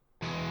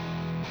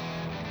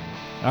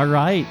All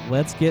right,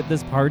 let's get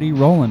this party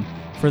rolling.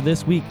 For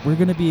this week, we're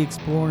going to be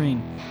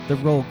exploring the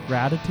role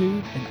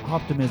gratitude and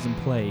optimism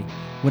play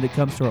when it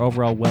comes to our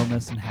overall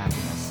wellness and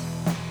happiness.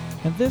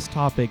 And this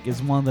topic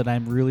is one that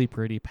I'm really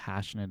pretty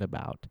passionate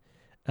about.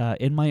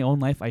 In my own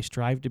life, I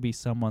strive to be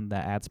someone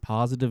that adds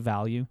positive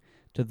value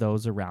to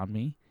those around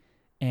me.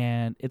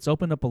 And it's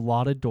opened up a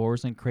lot of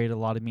doors and created a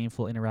lot of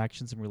meaningful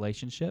interactions and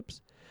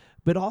relationships.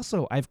 But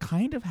also, I've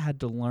kind of had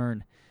to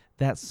learn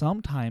that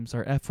sometimes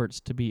our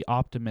efforts to be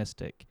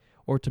optimistic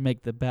or to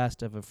make the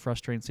best of a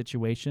frustrating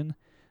situation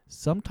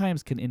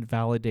sometimes can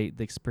invalidate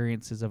the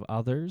experiences of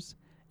others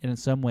and in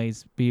some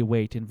ways be a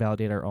way to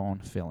invalidate our own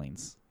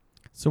feelings.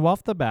 So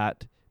off the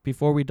bat,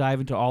 before we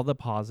dive into all the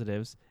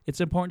positives, it's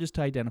important just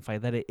to identify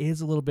that it is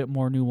a little bit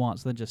more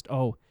nuanced than just,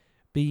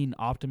 being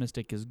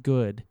optimistic is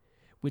good,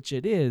 which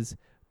it is,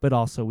 but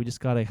also we just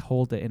got to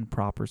hold it in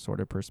proper sort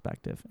of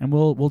perspective. And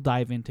we'll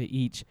dive into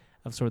each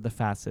of sort of the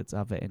facets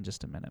of it in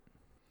just a minute.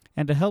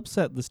 And to help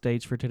set the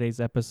stage for today's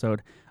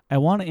episode, I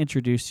want to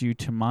introduce you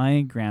to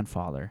my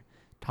grandfather,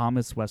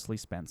 Thomas Wesley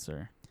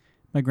Spencer.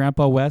 My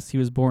grandpa Wes, he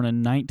was born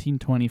in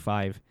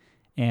 1925,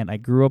 and I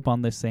grew up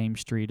on the same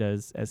street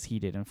as he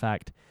did. In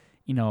fact,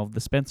 the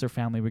Spencer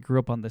family, we grew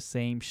up on the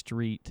same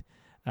street.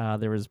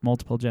 There was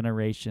multiple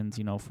generations,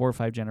 4 or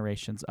 5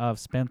 generations of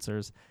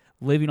Spencers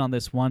living on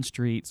this one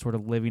street, sort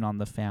of living on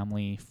the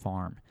family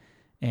farm.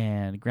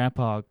 And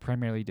Grandpa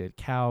primarily did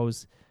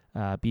cows,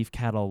 beef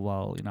cattle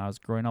while, I was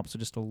growing up. So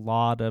just a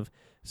lot of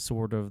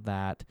sort of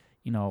that,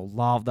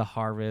 law of the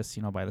harvest,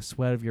 by the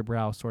sweat of your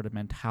brow sort of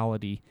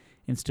mentality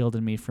instilled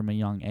in me from a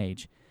young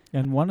age.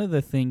 And one of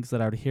the things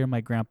that I would hear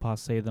my grandpa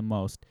say the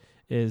most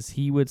is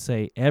he would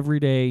say, every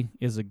day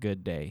is a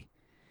good day.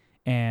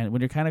 And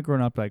when you're kind of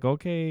growing up, like,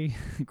 okay,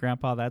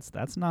 Grandpa,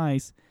 that's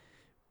nice.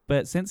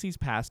 But since he's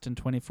passed in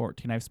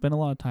 2014, I've spent a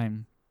lot of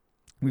time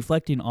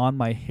reflecting on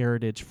my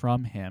heritage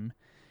from him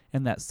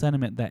and that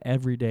sentiment that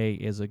every day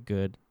is a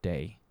good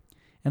day.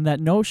 And that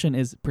notion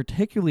is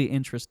particularly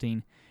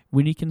interesting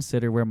when you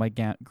consider where my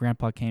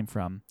grandpa came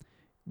from.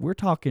 We're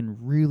talking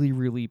really,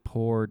 really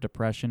poor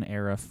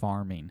Depression-era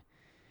farming,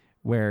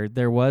 where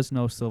there was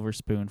no silver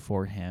spoon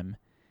for him,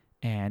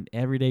 and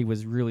every day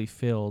was really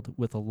filled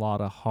with a lot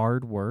of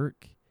hard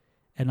work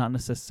and not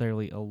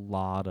necessarily a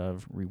lot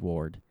of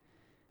reward.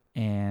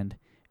 And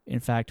in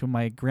fact, when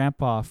my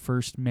grandpa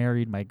first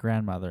married my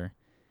grandmother,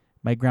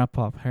 my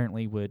grandpa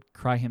apparently would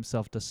cry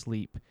himself to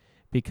sleep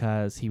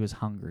because he was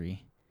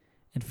hungry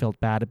and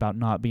felt bad about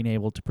not being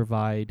able to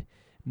provide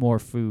more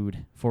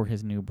food for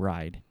his new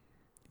bride.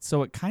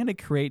 So it kind of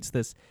creates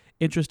this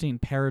interesting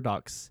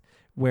paradox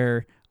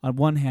where on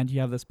one hand you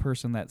have this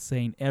person that's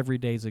saying every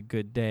day's a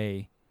good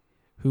day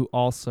who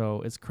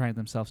also is crying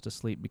themselves to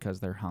sleep because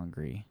they're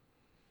hungry.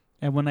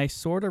 And when I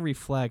sort of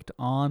reflect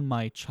on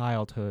my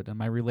childhood and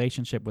my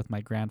relationship with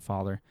my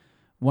grandfather,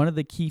 one of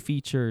the key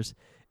features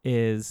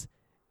is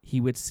he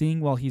would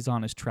sing while he's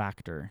on his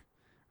tractor,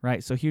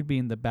 right? So he'd be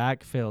in the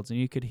back fields, and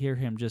you could hear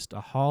him just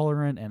a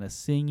hollering and a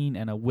singing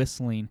and a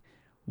whistling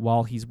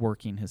while he's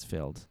working his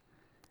field.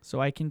 So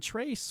I can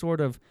trace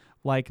sort of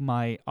like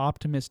my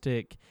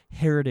optimistic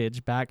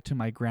heritage back to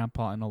my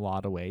grandpa in a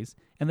lot of ways.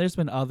 And there's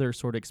been other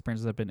sort of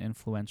experiences that have been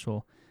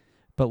influential.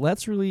 But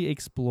let's really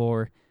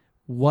explore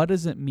what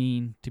does it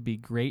mean to be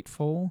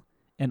grateful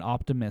and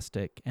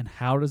optimistic, and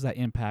how does that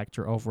impact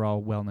your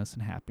overall wellness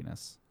and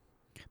happiness?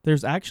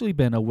 There's actually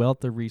been a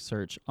wealth of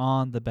research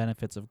on the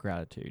benefits of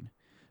gratitude.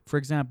 For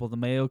example, the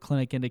Mayo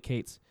Clinic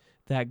indicates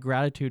that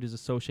gratitude is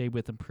associated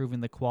with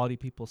improving the quality of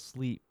people's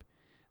sleep,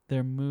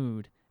 their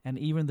mood, and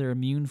even their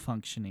immune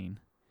functioning.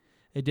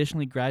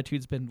 Additionally,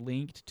 gratitude's been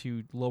linked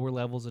to lower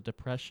levels of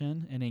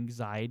depression and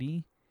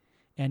anxiety,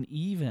 and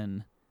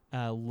even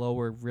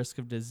lower risk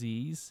of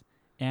disease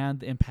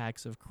and the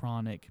impacts of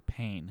chronic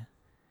pain.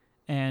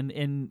 And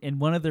in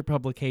one of their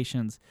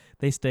publications,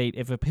 they state,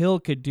 if a pill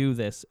could do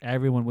this,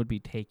 everyone would be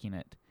taking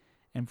it.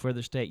 And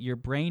further state, your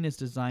brain is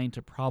designed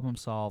to problem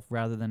solve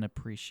rather than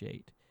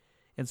appreciate.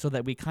 And so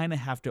that we kind of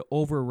have to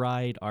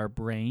override our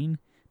brain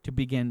to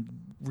begin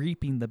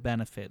reaping the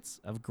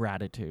benefits of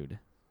gratitude.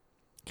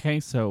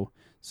 Okay, so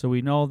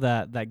we know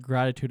that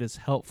gratitude is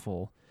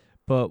helpful,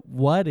 but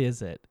what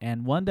is it?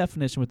 And one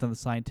definition within the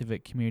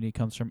scientific community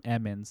comes from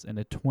Emmons in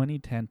a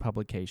 2010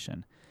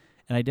 publication,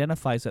 and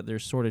identifies that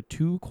there's sort of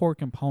 2 core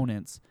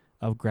components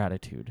of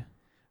gratitude.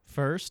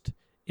 First,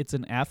 it's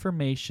an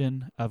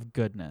affirmation of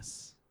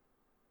goodness.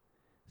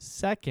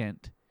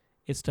 Second,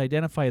 it's to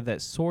identify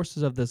that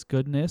sources of this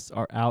goodness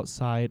are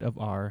outside of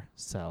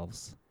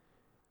ourselves.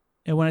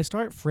 And when I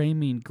start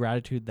framing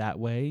gratitude that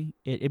way,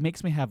 it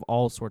makes me have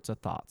all sorts of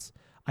thoughts.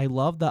 I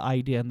love the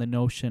idea and the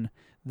notion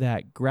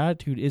that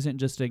gratitude isn't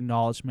just an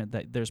acknowledgement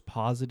that there's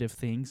positive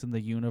things in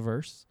the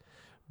universe,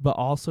 but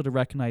also to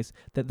recognize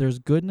that there's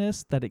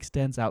goodness that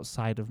extends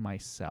outside of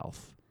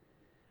myself,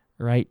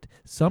 right?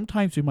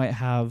 Sometimes we might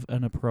have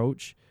an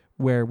approach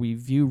where we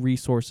view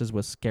resources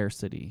with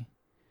scarcity.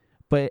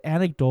 But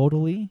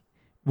anecdotally,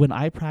 when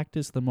I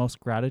practice the most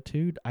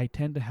gratitude, I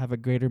tend to have a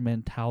greater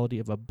mentality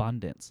of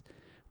abundance,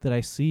 that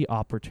I see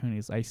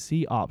opportunities, I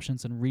see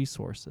options and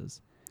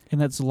resources. And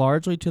that's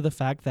largely to the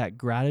fact that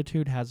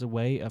gratitude has a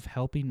way of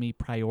helping me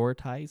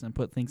prioritize and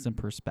put things in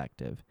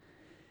perspective.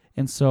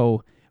 And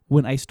so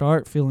when I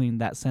start feeling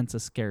that sense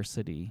of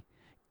scarcity,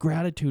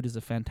 gratitude is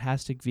a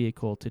fantastic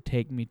vehicle to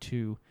take me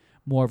to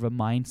more of a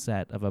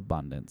mindset of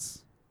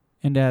abundance.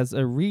 And as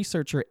a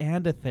researcher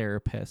and a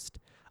therapist,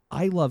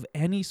 I love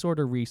any sort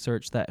of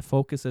research that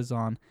focuses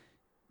on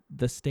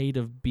the state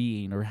of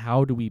being, or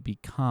how do we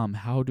become,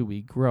 how do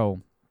we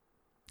grow.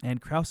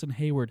 And Krauss and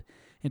Hayward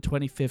in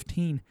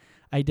 2015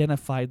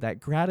 identified that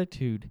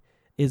gratitude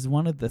is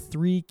one of the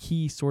 3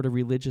 key sort of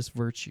religious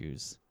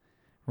virtues,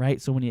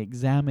 right? So when you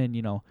examine,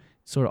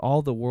 sort of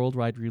all the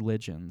worldwide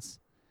religions,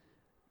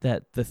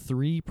 that the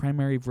 3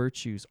 primary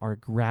virtues are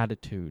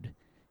gratitude,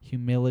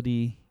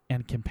 humility,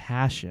 and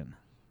compassion.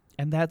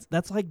 And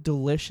that's like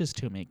delicious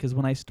to me, because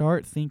when I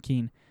start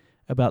thinking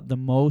about the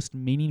most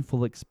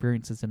meaningful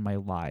experiences in my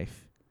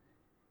life,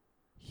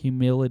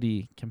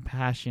 humility,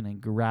 compassion,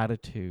 and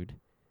gratitude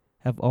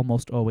have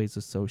almost always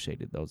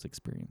associated those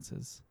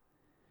experiences.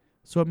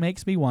 So it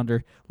makes me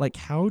wonder,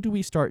 how do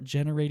we start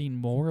generating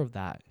more of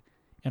that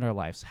in our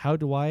lives? How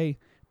do I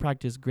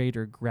practice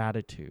greater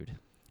gratitude?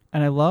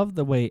 And I love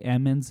the way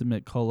Emmons and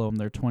McCullough in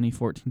their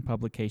 2014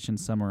 publication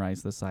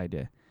summarize this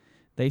idea.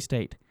 They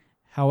state,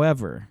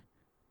 however,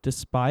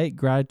 despite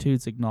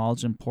gratitude's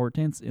acknowledged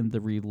importance in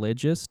the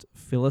religious,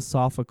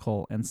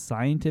 philosophical, and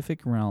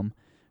scientific realm,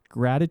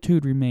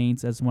 gratitude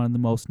remains as one of the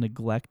most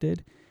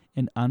neglected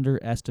and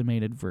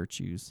underestimated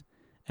virtues,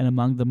 and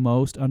among the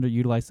most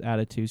underutilized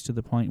attitudes, to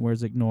the point where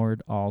it's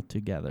ignored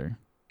altogether.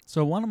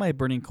 So one of my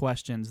burning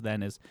questions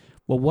then is,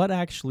 well, what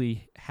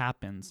actually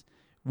happens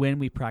when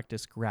we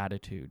practice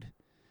gratitude,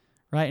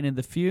 right? And in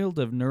the field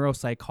of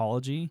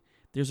neuropsychology,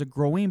 there's a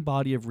growing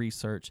body of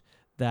research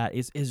that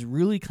is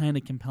really kind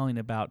of compelling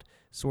about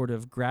sort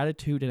of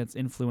gratitude and its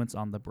influence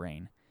on the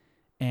brain.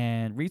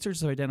 And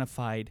researchers have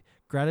identified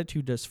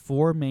gratitude does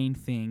 4 main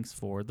things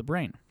for the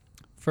brain.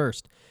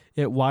 First,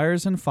 it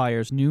wires and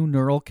fires new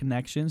neural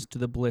connections to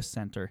the bliss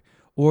center,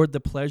 or the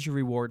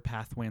pleasure-reward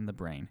pathway in the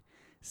brain.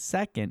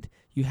 Second,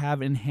 you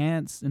have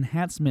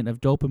enhancement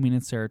of dopamine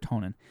and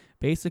serotonin.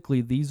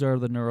 Basically, these are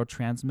the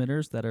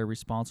neurotransmitters that are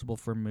responsible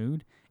for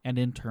mood and,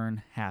 in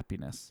turn,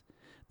 happiness.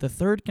 The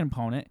third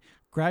component,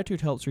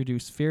 gratitude helps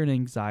reduce fear and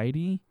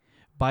anxiety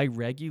by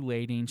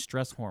regulating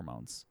stress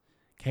hormones.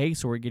 Okay,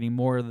 so we're getting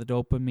more of the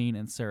dopamine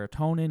and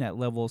serotonin at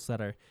levels that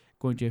are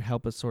going to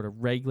help us sort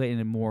of regulate in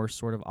a more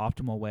sort of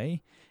optimal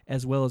way,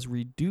 as well as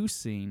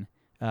reducing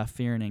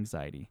fear and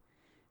anxiety.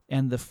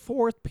 And the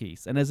fourth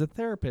piece, and as a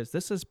therapist,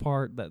 this is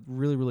part that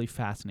really, really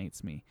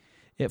fascinates me.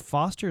 It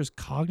fosters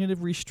cognitive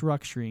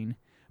restructuring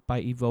by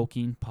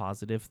evoking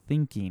positive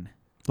thinking.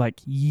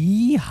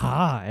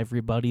 Yeehaw,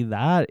 everybody,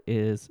 that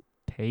is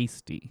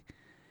tasty,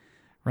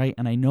 right?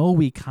 And I know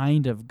we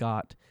kind of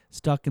got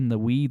stuck in the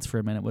weeds for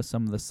a minute with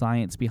some of the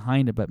science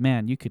behind it, but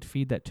man, you could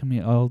feed that to me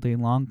all day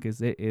long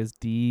because it is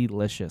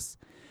delicious.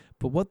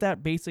 But what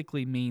that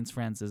basically means,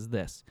 friends, is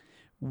this.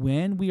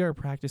 When we are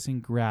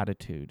practicing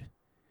gratitude,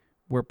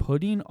 we're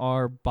putting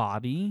our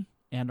body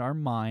and our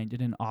mind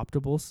in an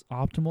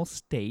optimal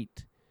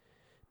state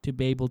to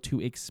be able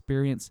to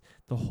experience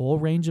the whole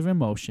range of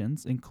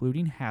emotions,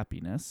 including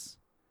happiness.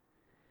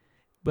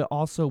 But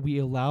also we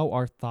allow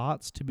our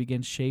thoughts to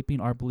begin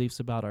shaping our beliefs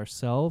about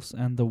ourselves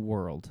and the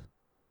world.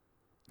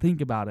 Think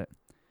about it.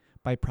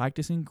 By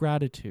practicing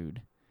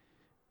gratitude,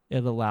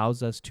 it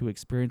allows us to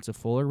experience a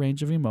fuller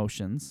range of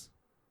emotions,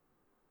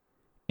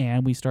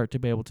 and we start to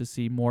be able to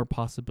see more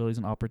possibilities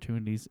and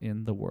opportunities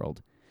in the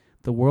world.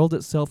 The world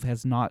itself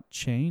has not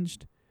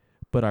changed,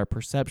 but our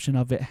perception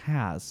of it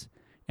has.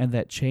 And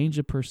that change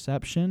of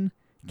perception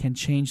can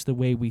change the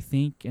way we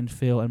think and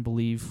feel and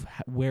believe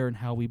where and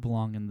how we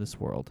belong in this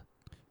world.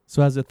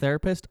 So as a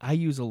therapist, I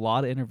use a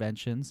lot of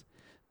interventions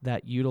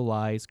that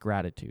utilize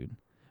gratitude,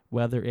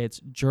 whether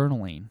it's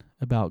journaling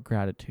about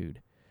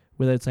gratitude,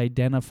 whether it's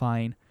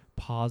identifying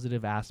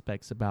positive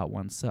aspects about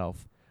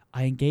oneself.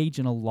 I engage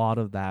in a lot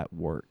of that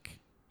work.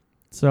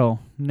 So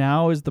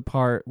now is the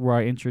part where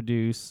I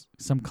introduce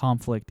some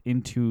conflict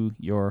into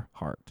your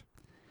heart.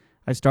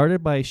 I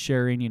started by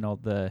sharing,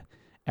 the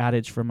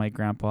adage from my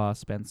grandpa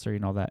Spencer,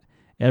 that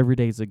every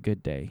day is a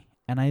good day.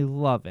 And I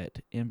love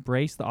it.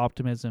 Embrace the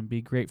optimism.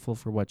 Be grateful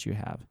for what you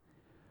have.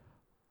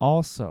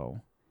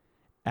 Also,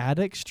 at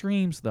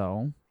extremes,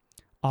 though,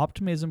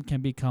 optimism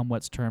can become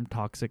what's termed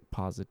toxic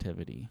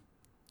positivity.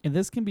 And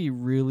this can be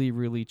really,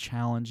 really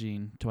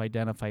challenging to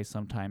identify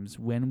sometimes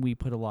when we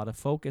put a lot of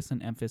focus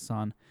and emphasis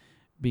on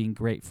being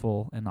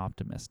grateful and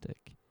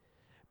optimistic.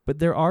 But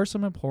there are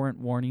some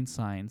important warning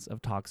signs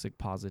of toxic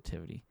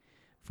positivity.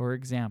 For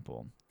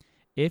example,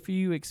 if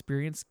you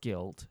experience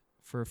guilt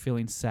for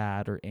feeling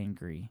sad or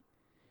angry,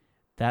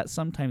 that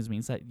sometimes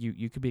means that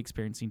you could be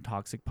experiencing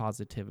toxic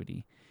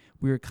positivity.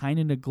 We are kind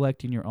of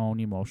neglecting your own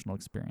emotional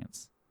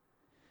experience.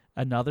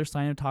 Another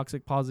sign of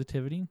toxic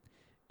positivity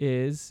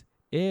is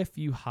if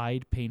you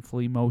hide painful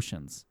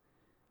emotions.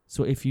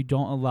 So if you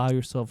don't allow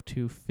yourself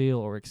to feel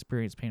or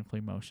experience painful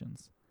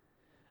emotions.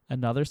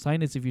 Another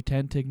sign is if you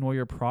tend to ignore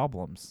your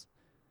problems,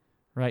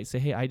 right? Say,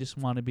 hey, I just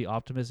want to be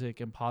optimistic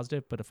and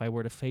positive, but if I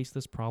were to face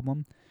this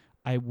problem,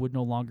 I would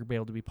no longer be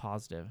able to be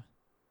positive.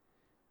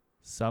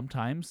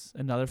 Sometimes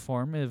another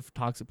form of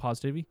toxic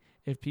positivity,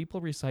 if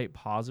people recite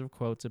positive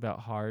quotes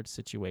about hard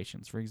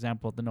situations, for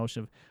example, the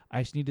notion of,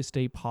 I just need to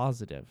stay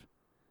positive.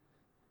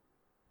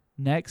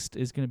 Next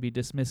is going to be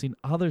dismissing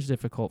others'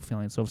 difficult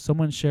feelings. So if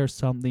someone shares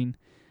something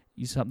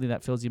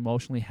that feels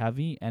emotionally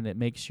heavy and it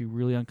makes you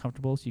really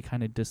uncomfortable, so you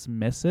kind of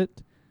dismiss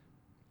it,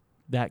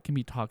 that can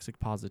be toxic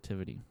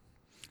positivity.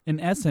 In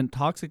essence,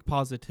 toxic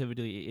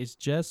positivity is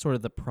just sort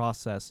of the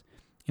process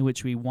in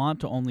which we want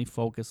to only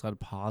focus on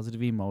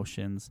positive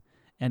emotions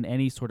and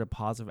any sort of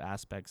positive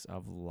aspects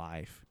of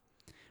life,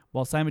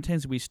 while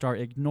simultaneously we start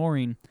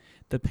ignoring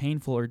the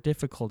painful or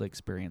difficult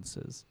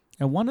experiences.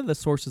 And one of the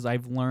sources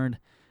I've learned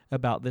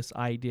about this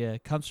idea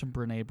comes from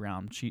Brené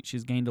Brown.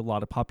 She's gained a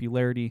lot of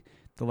popularity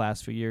the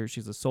last few years.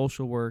 She's a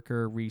social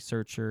worker,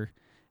 researcher,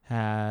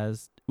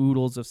 has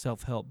oodles of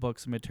self-help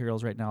books and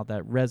materials right now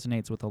that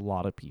resonates with a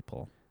lot of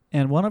people.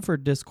 And one of her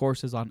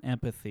discourses on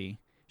empathy,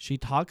 she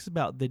talks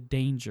about the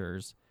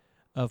dangers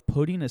of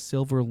putting a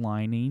silver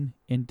lining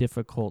in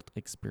difficult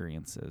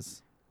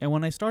experiences. And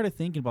when I started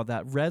thinking about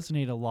that,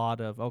 resonated a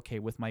lot of, okay,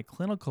 with my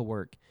clinical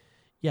work,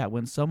 yeah,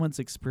 when someone's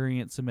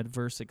experienced some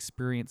adverse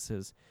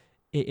experiences,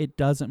 it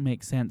doesn't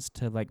make sense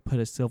to like put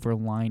a silver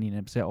lining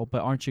and say, oh,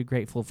 but aren't you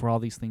grateful for all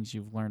these things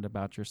you've learned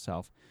about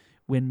yourself?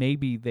 When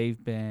maybe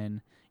they've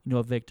been,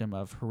 a victim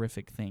of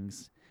horrific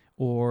things,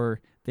 or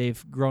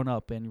they've grown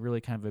up in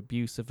really kind of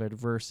abusive,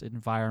 adverse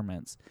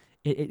environments.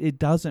 It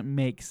doesn't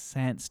make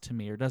sense to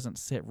me, or doesn't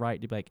sit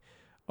right to be like,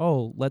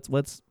 oh,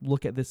 let's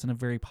look at this in a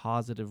very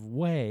positive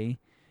way,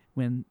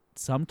 when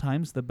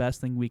sometimes the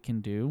best thing we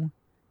can do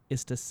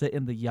is to sit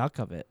in the yuck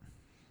of it.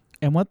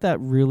 And what that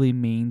really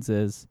means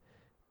is,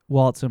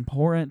 while it's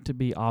important to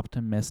be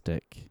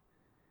optimistic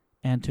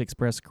and to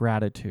express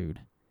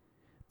gratitude,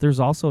 there's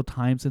also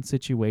times and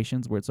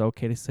situations where it's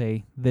okay to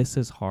say, this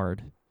is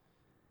hard.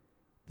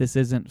 This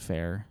isn't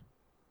fair.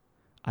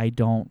 I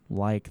don't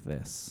like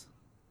this.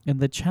 And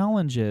the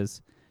challenge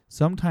is,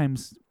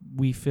 sometimes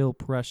we feel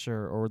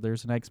pressure or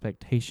there's an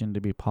expectation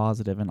to be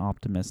positive and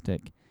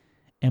optimistic,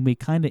 and we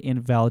kind of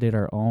invalidate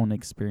our own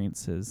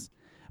experiences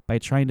by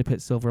trying to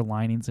put silver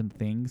linings in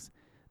things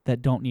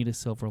that don't need a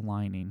silver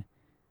lining.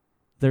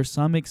 There's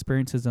some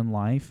experiences in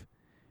life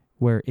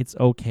where it's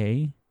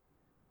okay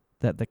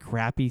that the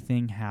crappy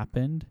thing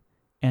happened,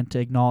 and to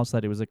acknowledge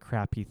that it was a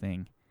crappy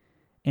thing,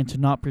 and to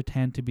not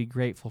pretend to be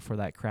grateful for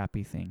that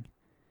crappy thing.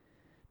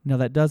 Now,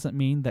 that doesn't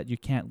mean that you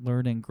can't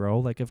learn and grow.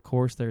 Like, of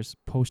course, there's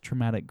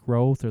post-traumatic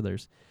growth, or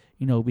there's,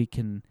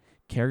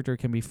 character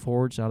can be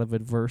forged out of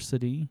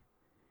adversity.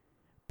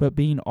 But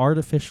being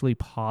artificially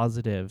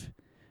positive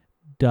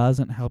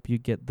doesn't help you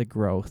get the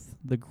growth.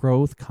 The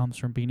growth comes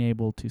from being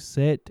able to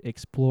sit,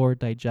 explore,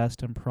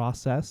 digest, and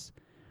process,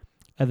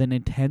 and then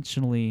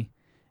intentionally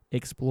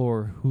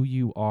explore who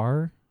you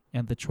are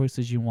and the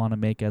choices you want to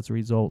make as a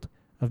result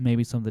of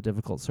maybe some of the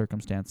difficult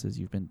circumstances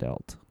you've been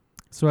dealt.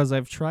 So as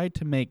I've tried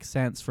to make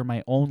sense for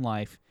my own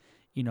life,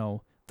 the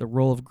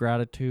role of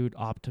gratitude,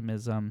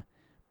 optimism,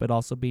 but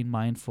also being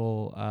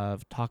mindful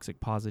of toxic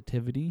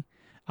positivity,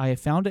 I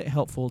have found it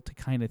helpful to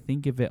kind of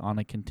think of it on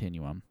a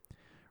continuum,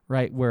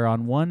 right? Where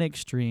on one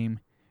extreme,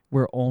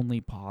 we're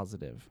only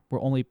positive,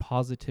 where only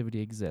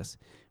positivity exists.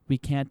 We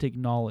can't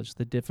acknowledge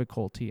the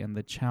difficulty and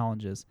the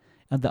challenges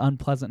and the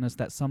unpleasantness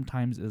that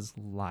sometimes is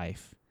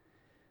life.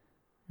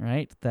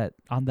 Right? That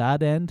on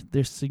that end,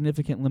 there's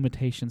significant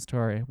limitations to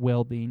our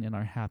well-being and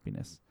our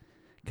happiness.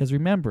 Because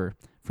remember,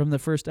 from the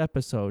first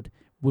episode,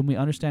 when we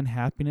understand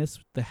happiness,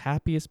 the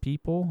happiest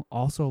people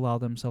also allow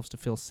themselves to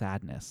feel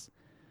sadness.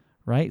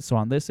 Right? So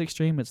on this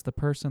extreme, it's the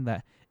person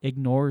that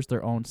ignores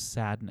their own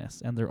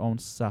sadness and their own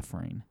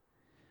suffering,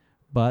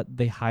 but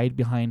they hide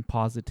behind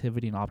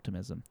positivity and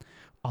optimism.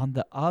 On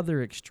the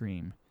other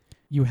extreme,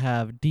 you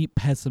have deep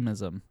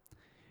pessimism,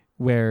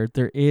 where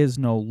there is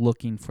no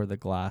looking for the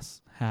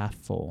glass half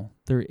full.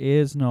 There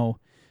is no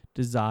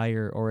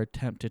desire or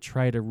attempt to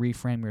try to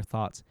reframe your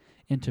thoughts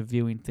into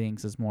viewing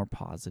things as more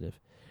positive.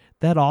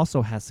 That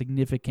also has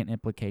significant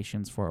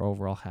implications for our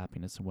overall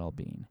happiness and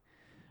well-being,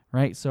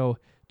 right? So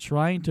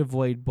trying to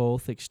avoid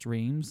both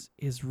extremes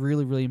is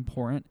really, really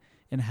important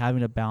in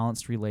having a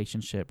balanced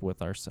relationship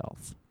with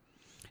ourselves.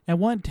 And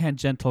one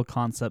tangential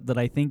concept that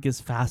I think is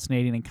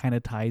fascinating and kind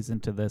of ties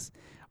into this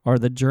are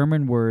the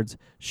German words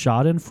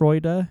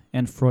Schadenfreude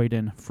and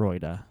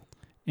Freudenfreude.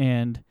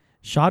 And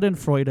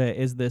Schadenfreude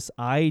is this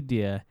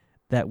idea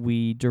that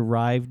we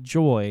derive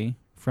joy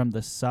from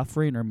the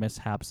suffering or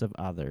mishaps of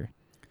other.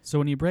 So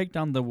when you break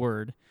down the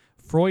word,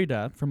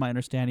 Freude, from my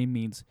understanding,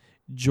 means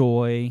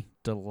joy,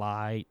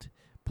 delight,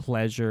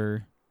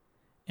 pleasure.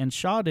 And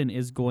Schaden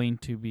is going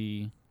to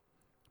be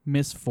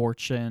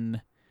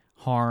misfortune,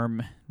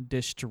 harm,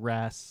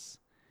 distress,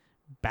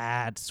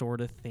 bad sort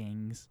of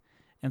things.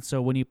 And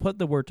so when you put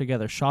the word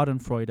together,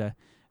 Schadenfreude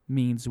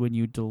means when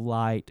you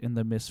delight in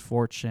the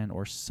misfortune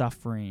or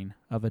suffering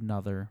of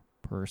another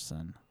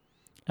person.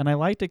 And I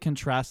like to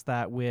contrast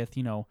that with,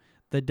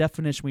 the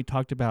definition we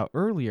talked about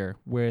earlier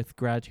with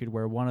gratitude,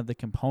 where one of the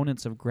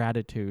components of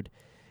gratitude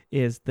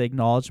is the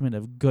acknowledgement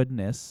of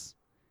goodness,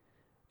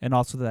 and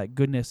also that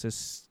goodness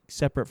is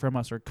separate from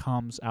us or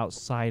comes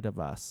outside of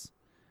us.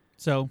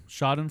 So,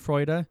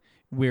 Schadenfreude,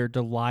 we're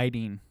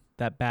delighting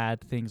that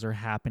bad things are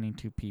happening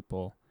to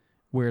people,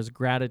 whereas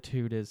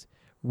gratitude is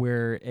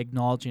we're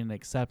acknowledging and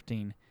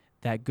accepting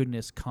that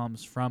goodness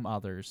comes from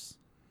others.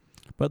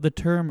 But the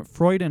term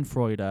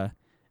Freudenfreude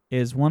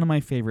is one of my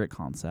favorite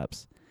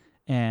concepts,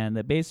 and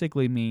it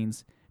basically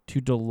means to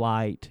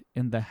delight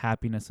in the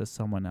happiness of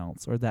someone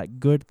else, or that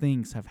good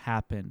things have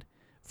happened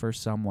for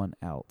someone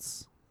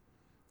else.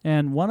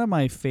 And one of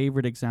my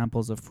favorite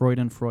examples of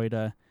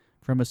Freudenfreude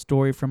from a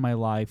story from my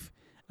life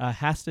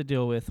has to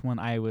deal with when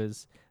I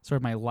was sort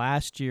of my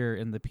last year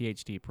in the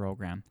PhD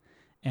program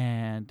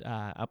and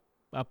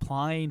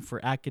applying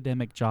for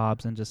academic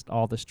jobs and just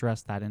all the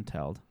stress that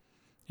entailed.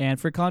 And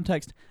for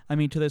context, I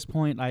mean, to this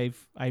point,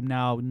 I'm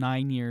now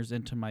 9 years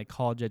into my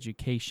college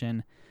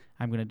education.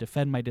 I'm going to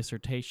defend my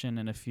dissertation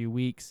in a few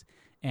weeks,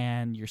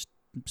 and you're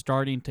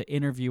starting to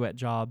interview at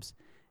jobs,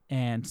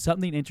 and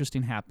something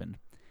interesting happened.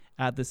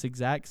 At this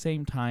exact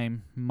same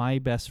time, my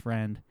best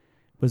friend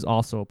was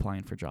also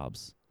applying for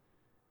jobs.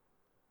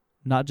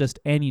 Not just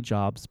any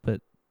jobs,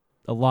 but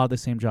a lot of the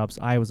same jobs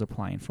I was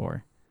applying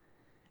for.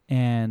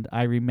 And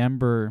I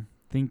remember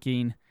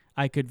thinking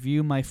I could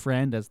view my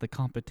friend as the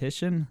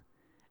competition,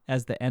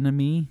 as the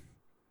enemy,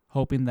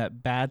 hoping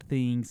that bad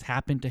things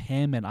happen to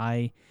him and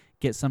I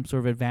get some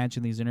sort of advantage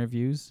in these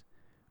interviews.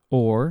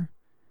 Or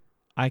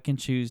I can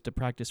choose to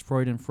practice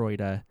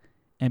Freudenfreude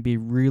and be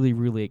really,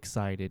 really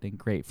excited and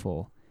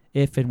grateful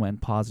if and when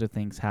positive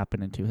things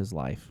happen into his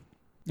life.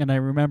 And I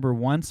remember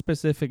one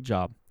specific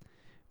job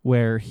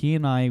where he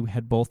and I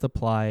had both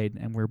applied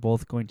and we're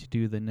both going to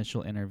do the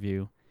initial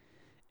interview.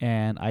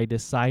 And I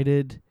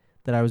decided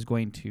that I was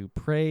going to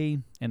pray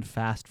and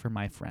fast for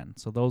my friend.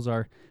 So those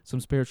are some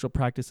spiritual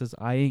practices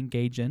I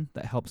engage in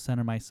that help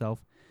center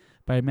myself.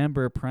 But I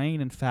remember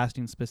praying and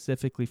fasting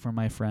specifically for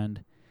my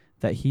friend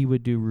that he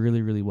would do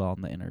really, really well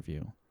in the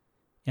interview.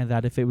 And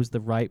that if it was the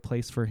right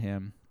place for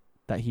him,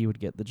 that he would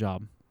get the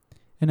job.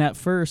 And at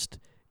first,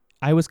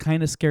 I was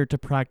kind of scared to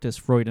practice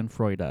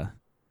Freudenfreude,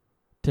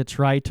 to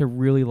try to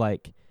really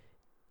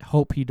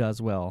hope he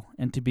does well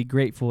and to be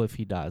grateful if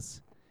he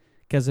does.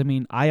 Because, I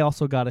mean, I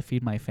also got to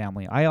feed my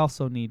family. I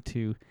also need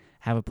to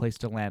have a place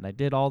to land. I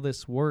did all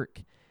this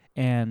work,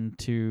 and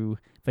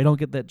if I don't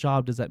get that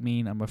job, does that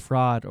mean I'm a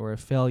fraud or a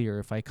failure?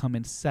 If I come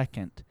in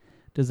second,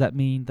 does that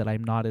mean that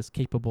I'm not as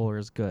capable or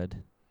as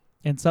good?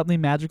 And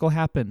something magical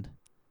happened.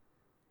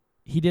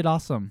 He did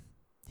awesome.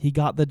 He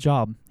got the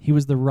job. He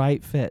was the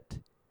right fit.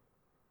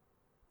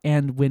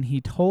 And when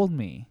he told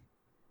me,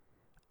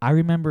 I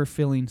remember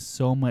feeling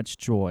so much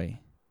joy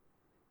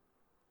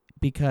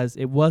because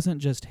it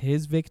wasn't just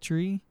his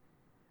victory,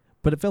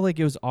 but it felt like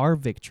it was our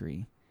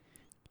victory.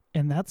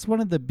 And that's one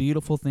of the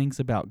beautiful things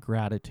about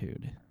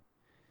gratitude.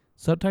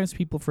 Sometimes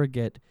people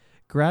forget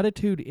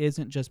gratitude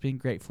isn't just being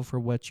grateful for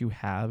what you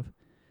have,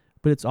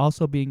 but it's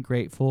also being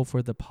grateful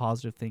for the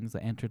positive things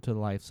that enter to the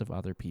lives of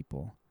other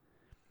people.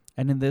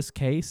 And in this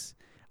case,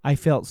 I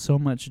felt so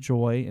much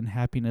joy and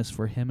happiness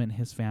for him and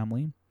his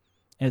family.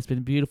 And it's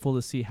been beautiful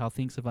to see how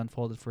things have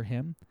unfolded for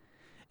him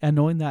and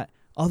knowing that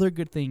other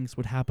good things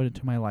would happen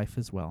into my life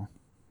as well.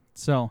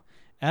 So,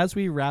 as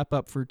we wrap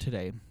up for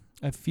today,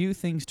 a few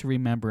things to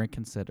remember and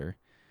consider.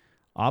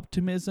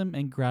 Optimism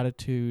and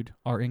gratitude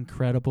are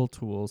incredible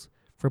tools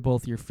for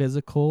both your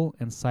physical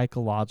and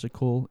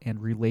psychological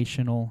and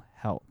relational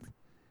health.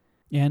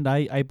 And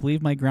I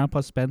believe my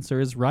grandpa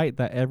Spencer is right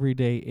that every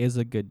day is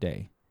a good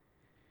day.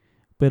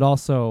 But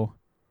also,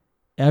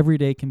 every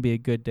day can be a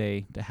good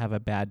day to have a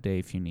bad day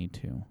if you need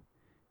to.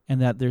 And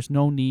that there's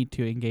no need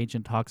to engage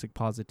in toxic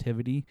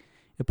positivity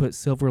and put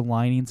silver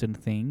linings in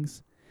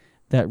things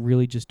that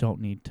really just don't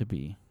need to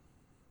be.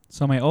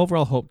 So my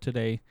overall hope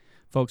today,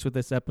 folks, with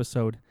this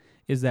episode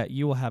is that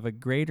you will have a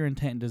greater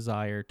intent and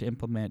desire to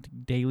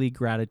implement daily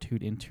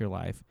gratitude into your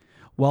life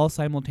while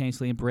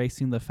simultaneously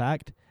embracing the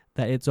fact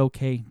that it's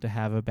okay to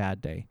have a bad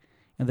day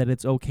and that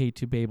it's okay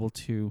to be able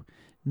to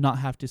not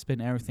have to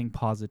spend everything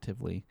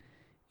positively,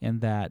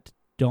 and that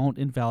don't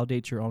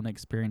invalidate your own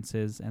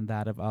experiences and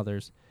that of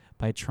others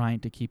by trying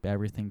to keep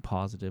everything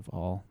positive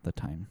all the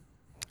time.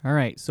 All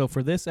right, so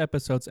for this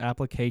episode's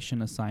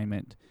application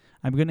assignment,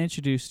 I'm going to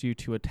introduce you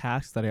to a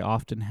task that I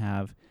often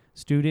have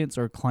students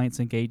or clients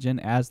engage in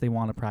as they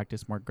want to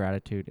practice more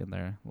gratitude in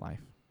their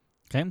life.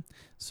 Okay,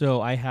 so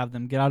I have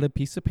them get out a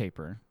piece of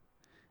paper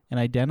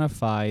and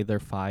identify their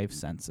 5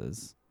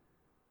 senses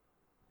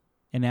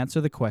and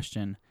answer the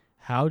question,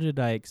 how did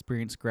I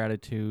experience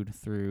gratitude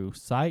through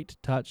sight,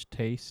 touch,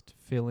 taste,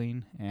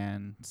 feeling,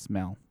 and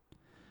smell?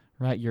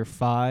 Right, your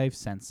 5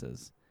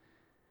 senses.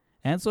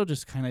 And so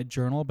just kind of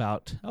journal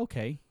about,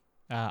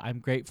 I'm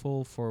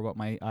grateful for what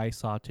my eye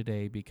saw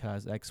today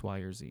because X, Y,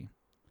 or Z.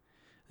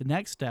 The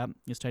next step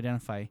is to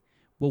identify,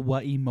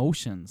 what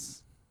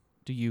emotions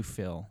do you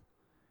feel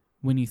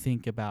when you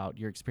think about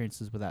your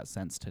experiences with that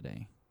sense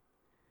today?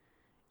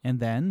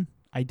 And then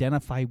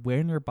identify where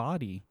in your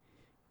body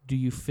do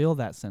you feel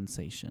that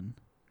sensation?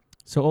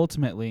 So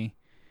ultimately,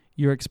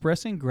 you're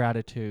expressing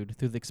gratitude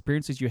through the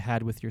experiences you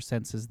had with your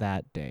senses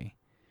that day.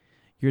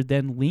 You're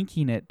then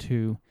linking it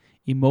to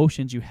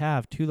emotions you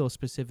have to those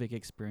specific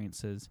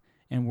experiences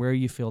and where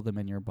you feel them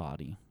in your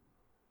body.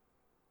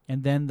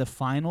 And then the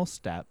final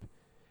step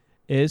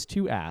is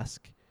to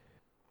ask,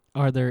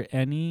 are there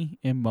any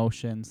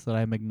emotions that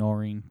I'm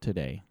ignoring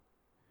today?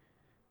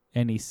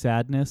 Any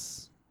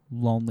sadness,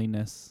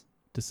 loneliness,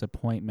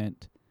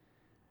 disappointment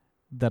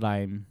that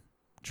I'm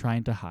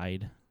trying to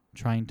hide,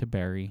 trying to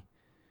bury,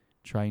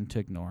 trying to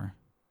ignore?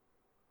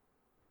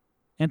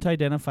 And to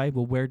identify,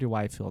 well, where do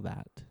I feel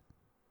that?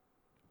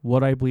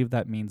 What I believe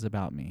that means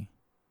about me.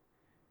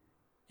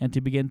 And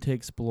to begin to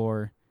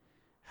explore,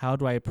 how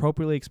do I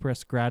appropriately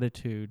express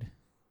gratitude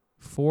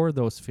for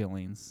those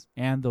feelings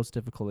and those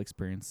difficult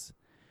experiences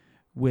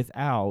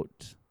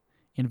without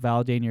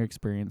invalidating your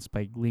experience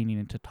by leaning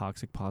into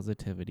toxic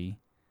positivity.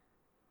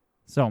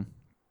 So,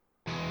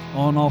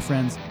 all in all,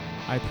 friends,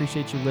 I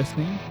appreciate you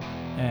listening,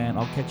 and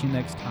I'll catch you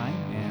next time,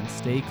 and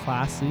stay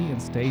classy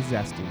and stay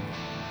zesty.